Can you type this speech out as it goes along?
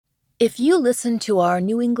If you listened to our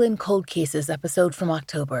New England Cold Cases episode from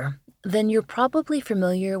October, then you're probably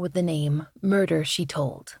familiar with the name Murder, She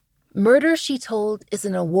Told. Murder, She Told is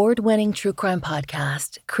an award-winning true crime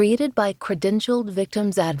podcast created by credentialed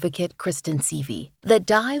victims advocate Kristen Seavey that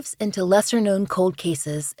dives into lesser-known cold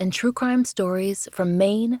cases and true crime stories from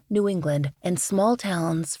Maine, New England, and small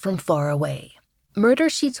towns from far away. Murder,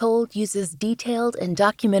 She Told uses detailed and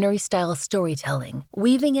documentary-style storytelling,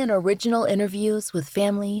 weaving in original interviews with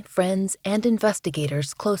family, friends, and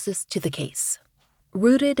investigators closest to the case.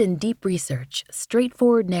 Rooted in deep research,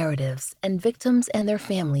 straightforward narratives, and victims and their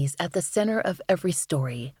families at the center of every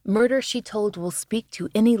story, Murder, She Told will speak to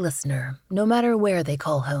any listener, no matter where they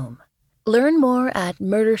call home. Learn more at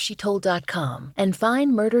murdershetold.com and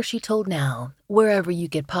find Murder, She Told now, wherever you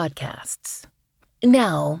get podcasts.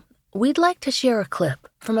 Now, we'd like to share a clip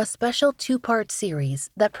from a special two-part series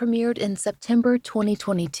that premiered in September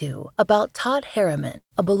 2022 about Todd Harriman,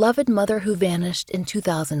 a beloved mother who vanished in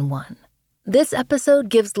 2001. This episode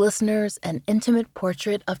gives listeners an intimate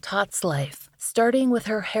portrait of Todd's life, starting with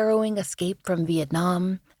her harrowing escape from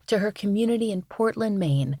Vietnam to her community in Portland,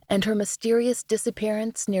 Maine, and her mysterious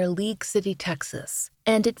disappearance near League City, Texas.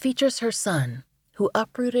 And it features her son, who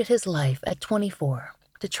uprooted his life at 24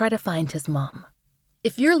 to try to find his mom.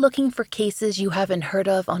 If you're looking for cases you haven't heard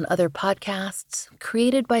of on other podcasts,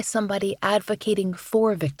 created by somebody advocating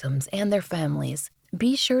for victims and their families,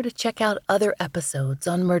 be sure to check out other episodes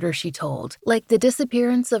on Murder, She Told, like the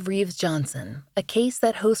disappearance of Reeves Johnson, a case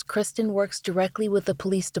that host Kristen works directly with the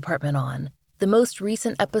police department on, the most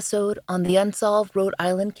recent episode on the unsolved Rhode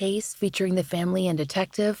Island case featuring the family and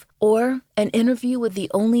detective, or an interview with the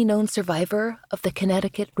only known survivor of the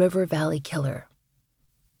Connecticut River Valley killer.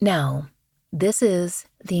 Now, this is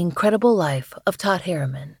The Incredible Life of Todd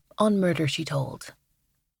Harriman on Murder, She Told.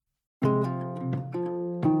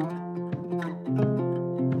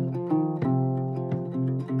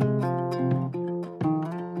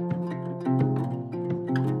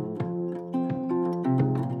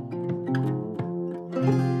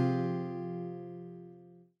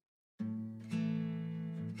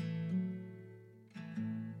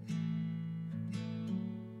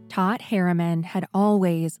 Todd Harriman had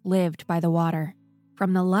always lived by the water.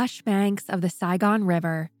 From the lush banks of the Saigon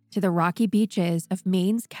River to the rocky beaches of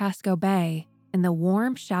Maine's Casco Bay and the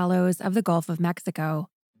warm shallows of the Gulf of Mexico,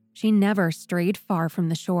 she never strayed far from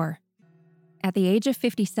the shore. At the age of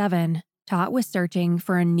 57, Todd was searching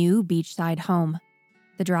for a new beachside home.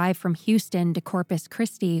 The drive from Houston to Corpus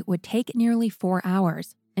Christi would take nearly 4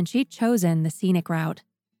 hours, and she'd chosen the scenic route.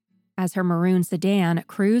 As her maroon sedan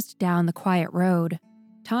cruised down the quiet road,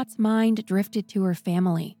 Todd's mind drifted to her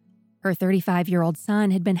family. Her 35-year-old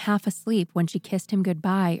son had been half asleep when she kissed him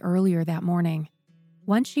goodbye earlier that morning.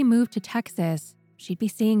 Once she moved to Texas, she'd be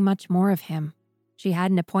seeing much more of him. She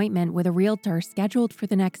had an appointment with a realtor scheduled for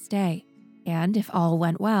the next day, and if all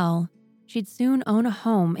went well, she'd soon own a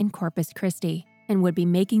home in Corpus Christi and would be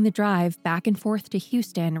making the drive back and forth to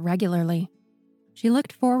Houston regularly. She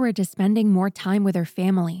looked forward to spending more time with her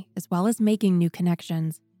family as well as making new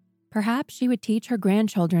connections. Perhaps she would teach her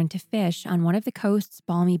grandchildren to fish on one of the coast's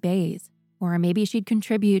balmy bays, or maybe she'd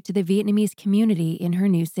contribute to the Vietnamese community in her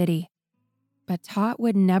new city. But Todd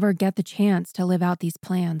would never get the chance to live out these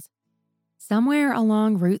plans. Somewhere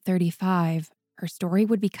along Route 35, her story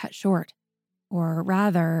would be cut short, or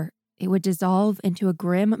rather, it would dissolve into a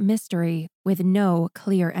grim mystery with no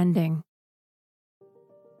clear ending.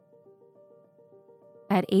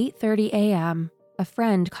 At 8:30 a.m., a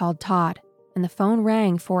friend called Todd, and the phone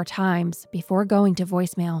rang 4 times before going to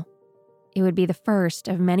voicemail. It would be the first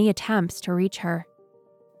of many attempts to reach her.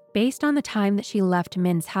 Based on the time that she left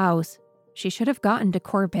Min's house, she should have gotten to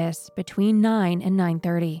Corpus between 9 and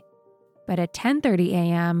 9:30. But at 10:30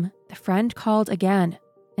 a.m., the friend called again,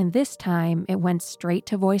 and this time it went straight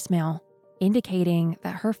to voicemail, indicating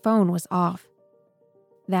that her phone was off.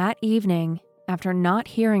 That evening, after not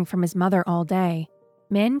hearing from his mother all day,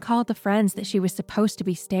 Min called the friends that she was supposed to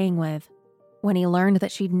be staying with. When he learned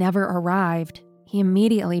that she'd never arrived, he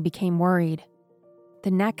immediately became worried.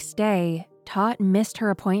 The next day, Todd missed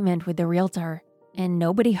her appointment with the realtor, and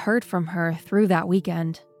nobody heard from her through that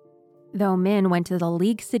weekend. Though Min went to the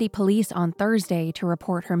League City Police on Thursday to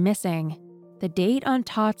report her missing, the date on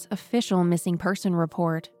Todd's official missing person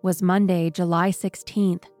report was Monday, July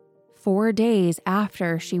 16th, 4 days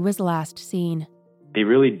after she was last seen. They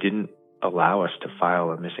really didn't allow us to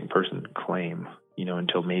file a missing person claim,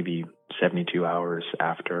 until maybe 72 hours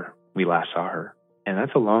after we last saw her. And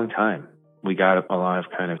that's a long time. We got a lot of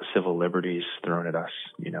kind of civil liberties thrown at us,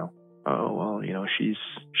 Oh, well,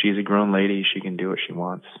 she's a grown lady. She can do what she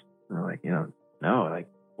wants. And we're like, no,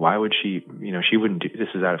 Why would she, she wouldn't do this,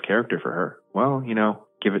 is out of character for her. Well,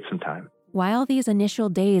 give it some time. While these initial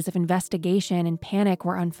days of investigation and panic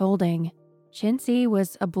were unfolding, Chintzy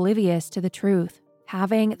was oblivious to the truth,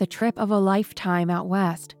 having the trip of a lifetime out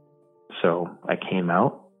west. So I came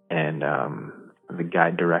out, and the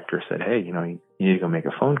guide director said, hey, you need to go make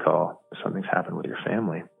a phone call. Something's happened with your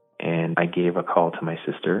family. And I gave a call to my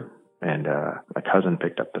sister, and my cousin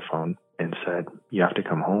picked up the phone and said, you have to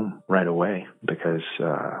come home right away because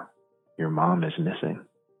your mom is missing.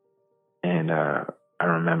 And I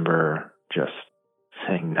remember just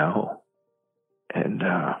saying no and,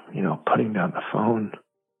 putting down the phone.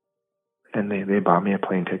 And they bought me a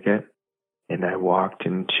plane ticket, and I walked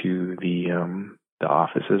into the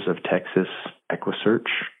offices of Texas EquiSearch.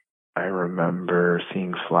 I remember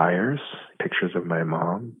seeing flyers, pictures of my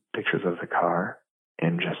mom, pictures of the car,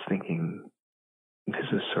 and just thinking, this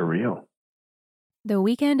is surreal. The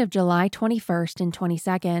weekend of July 21st and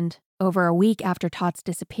 22nd, over a week after Tott's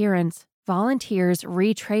disappearance, volunteers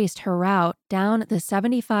retraced her route down the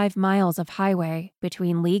 75 miles of highway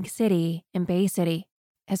between League City and Bay City,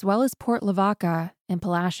 as well as Port Lavaca and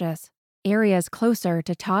Palacios, areas closer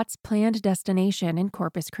to Tott's planned destination in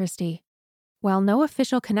Corpus Christi. While no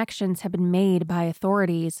official connections have been made by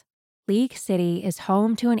authorities, League City is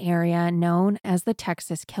home to an area known as the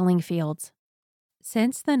Texas Killing Fields.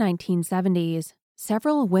 Since the 1970s,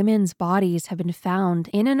 several women's bodies have been found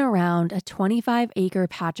in and around a 25-acre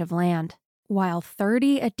patch of land, while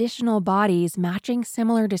 30 additional bodies matching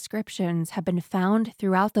similar descriptions have been found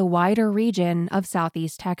throughout the wider region of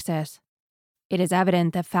southeast Texas. It is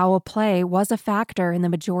evident that foul play was a factor in the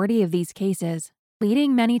majority of these cases,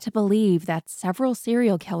 leading many to believe that several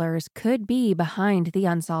serial killers could be behind the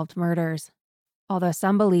unsolved murders. Although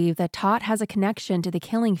some believe that Tott has a connection to the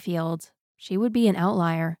killing fields, she would be an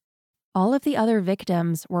outlier. All of the other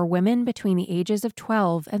victims were women between the ages of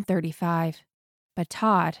 12 and 35, but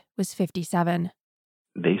Tott was 57.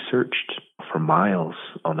 They searched for miles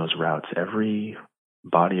on those routes, every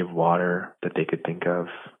body of water that they could think of.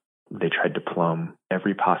 They tried to plumb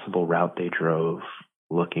every possible route they drove,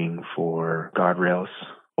 looking for guardrails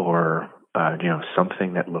or,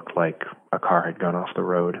 something that looked like a car had gone off the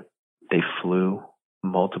road. They flew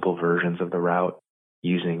multiple versions of the route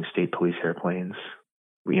using state police airplanes.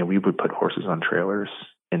 We would put horses on trailers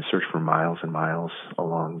and search for miles and miles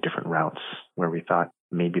along different routes where we thought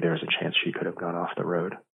maybe there was a chance she could have gone off the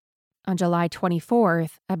road. On July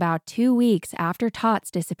 24th, about 2 weeks after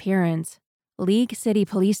Tott's disappearance, League City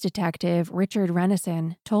Police Detective Richard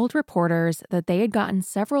Renison told reporters that they had gotten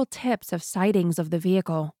several tips of sightings of the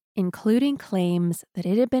vehicle, including claims that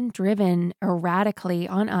it had been driven erratically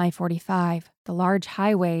on I-45, the large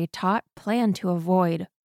highway Tott planned to avoid.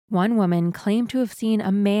 One woman claimed to have seen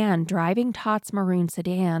a man driving Tott's maroon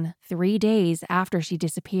sedan 3 days after she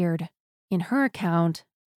disappeared. In her account,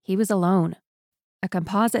 he was alone. A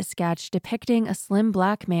composite sketch depicting a slim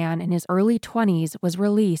black man in his early 20s was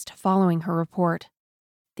released following her report.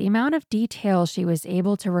 The amount of detail she was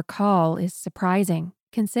able to recall is surprising,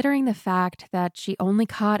 considering the fact that she only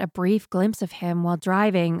caught a brief glimpse of him while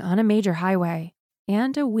driving on a major highway,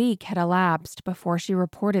 and a week had elapsed before she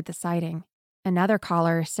reported the sighting. Another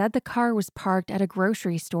caller said the car was parked at a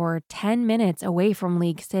grocery store 10 minutes away from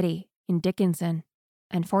League City in Dickinson.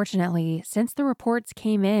 Unfortunately, since the reports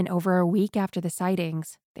came in over a week after the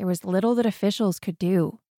sightings, there was little that officials could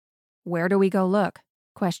do. "Where do we go look?"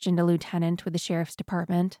 questioned a lieutenant with the sheriff's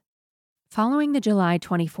department. Following the July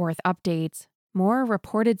 24th updates, more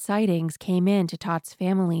reported sightings came in to Tott's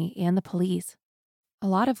family and the police. "A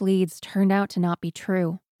lot of leads turned out to not be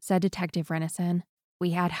true," said Detective Renison. "We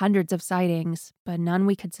had hundreds of sightings, but none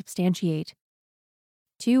we could substantiate."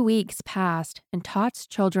 2 weeks passed, and Tott's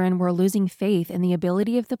children were losing faith in the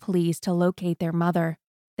ability of the police to locate their mother.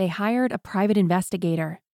 They hired a private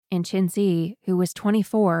investigator, and Chintzy, who was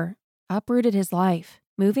 24, uprooted his life,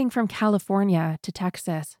 moving from California to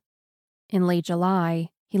Texas. In late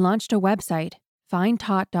July, he launched a website,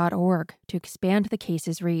 findtott.org, to expand the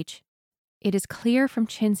case's reach. It is clear from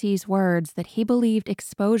Chintzy's words that he believed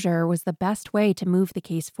exposure was the best way to move the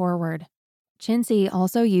case forward. Chintzy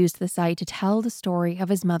also used the site to tell the story of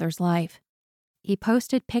his mother's life. He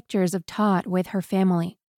posted pictures of Tott with her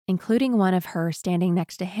family, including one of her standing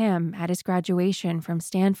next to him at his graduation from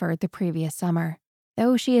Stanford the previous summer.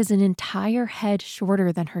 Though she is an entire head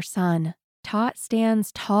shorter than her son, Tott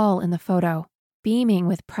stands tall in the photo, beaming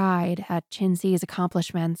with pride at Chintzy's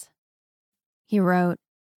accomplishments. He wrote,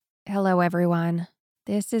 "Hello, everyone.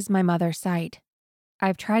 This is my mother's site.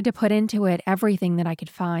 I've tried to put into it everything that I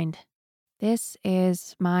could find. This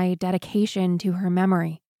is my dedication to her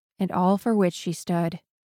memory and all for which she stood.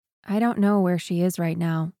 I don't know where she is right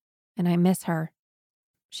now, and I miss her.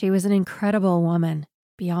 She was an incredible woman,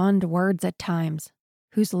 beyond words at times,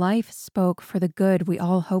 whose life spoke for the good we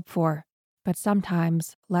all hope for, but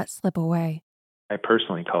sometimes let slip away. I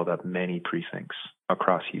personally called up many precincts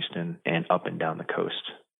across Houston and up and down the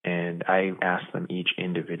coast, and I asked them each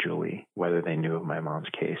individually whether they knew of my mom's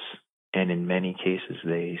case. And in many cases,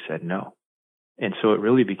 they said no. And so it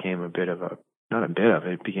really became it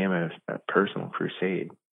became a personal crusade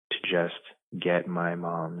to just get my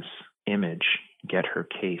mom's image, get her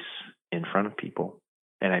case in front of people.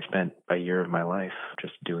 And I spent a year of my life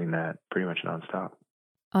just doing that pretty much nonstop.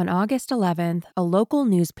 On August 11th, a local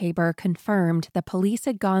newspaper confirmed that police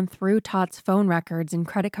had gone through Todd's phone records and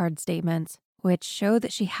credit card statements, which showed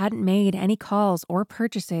that she hadn't made any calls or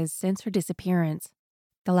purchases since her disappearance.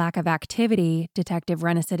 The lack of activity, Detective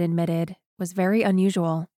Renison admitted, was very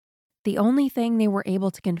unusual. The only thing they were able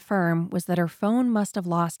to confirm was that her phone must have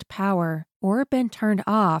lost power or been turned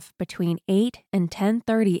off between 8 and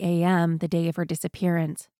 10:30 a.m. the day of her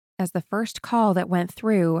disappearance, as the first call that went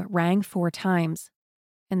through rang 4 times.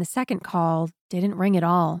 And the second call didn't ring at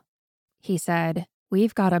all. He said,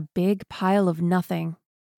 "We've got a big pile of nothing."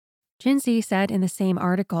 Jinsey said in the same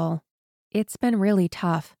article, "It's been really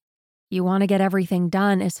tough. You want to get everything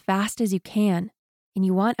done as fast as you can, and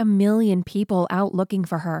you want 1,000,000 people out looking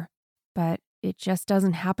for her. But it just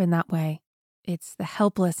doesn't happen that way. It's the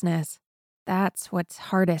helplessness. That's what's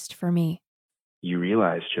hardest for me." You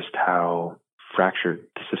realize just how fractured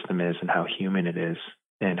the system is and how human it is,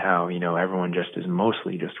 and how, everyone just is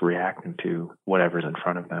mostly just reacting to whatever's in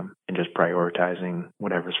front of them and just prioritizing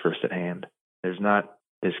whatever's first at hand. There's not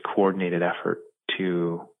this coordinated effort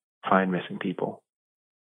to find missing people.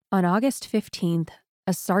 On August 15th,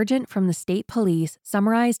 a sergeant from the state police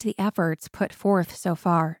summarized the efforts put forth so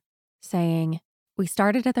far, saying, "We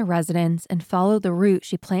started at the residence and followed the route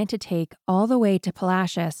she planned to take all the way to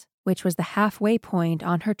Palacios, which was the halfway point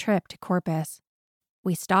on her trip to Corpus.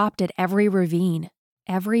 We stopped at every ravine,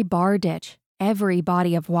 every bar ditch, every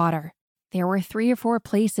body of water. There were 3 or 4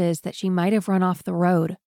 places that she might have run off the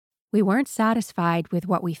road. We weren't satisfied with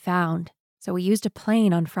what we found, so we used a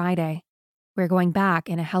plane on Friday. We're going back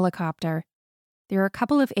in a helicopter. There are a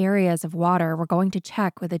couple of areas of water we're going to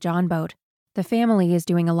check with a John boat. The family is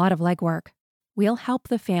doing a lot of legwork. We'll help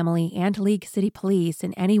the family and League City Police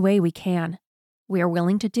in any way we can. We are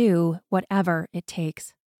willing to do whatever it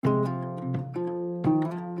takes."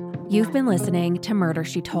 You've been listening to Murder,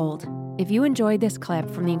 She Told. If you enjoyed this clip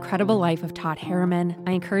from the incredible life of Todd Harriman,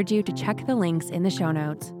 I encourage you to check the links in the show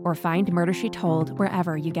notes or find Murder, She Told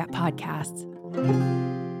wherever you get podcasts.